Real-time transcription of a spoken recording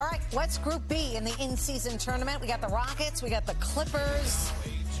What's Group B in the in-season tournament? We got the Rockets, we got the Clippers.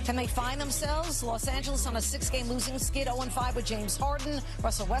 Can they find themselves? Los Angeles on a 6-game losing skid, 0-5 with James Harden.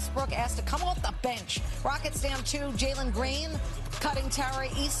 Russell Westbrook asked to come off the bench. Rockets down 2, Jalen Green cutting Tari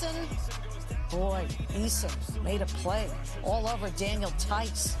Eason. Boy, Eason made a play all over Daniel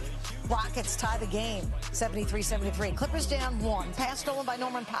Tice. Rockets tie the game, 73-73. Clippers down 1. Pass stolen by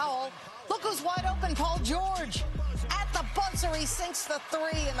Norman Powell. Look who's wide open, Paul George. At the buzzer, he sinks the 3,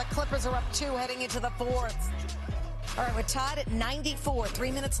 and the Clippers are up 2 heading into the 4th. All right, we're tied at 94.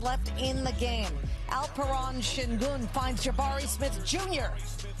 3 minutes left in the game. Alperon Şengün finds Jabari Smith Jr.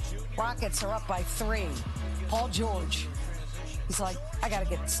 Rockets are up by 3. Paul George. He's like, I got to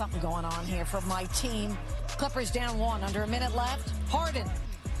get something going on here for my team. Clippers down 1. Under a minute left. Harden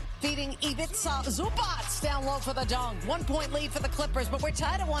feeding Ivica Zubac down low for the dunk. 1-point lead for the Clippers, but we're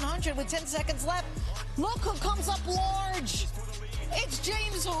tied at 100 with 10 seconds left. Look who comes up large. It's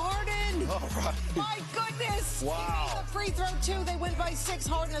James Harden. All right. My goodness. Wow. He made a free throw, 2. They win by 6.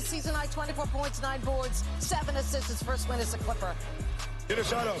 Harden, a season-high 24 points, 9 boards, 7 assists. His first win as a Clipper. Get a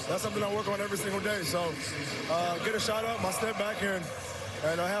shot up. That's something I work on every single day. So get a shot up, I step back here,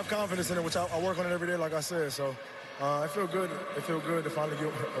 and I have confidence in it, which I work on it every day, like I said. So I feel good. It feels good to finally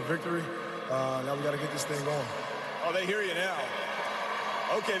get a victory. Now we got to get this thing going. Oh, they hear you now.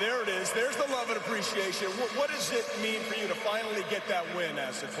 Okay, there it is. There's the love and appreciation. What does it mean for you to finally get that win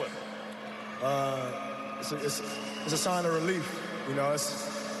as a Clipper? It's a sign of relief. You know,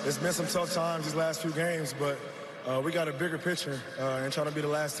 it's been some tough times these last few games, but we got a bigger picture and trying to be the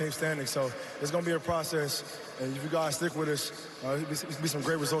last team standing. So it's going to be a process, and if you guys stick with us, it'll be some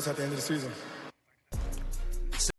great results at the end of the season.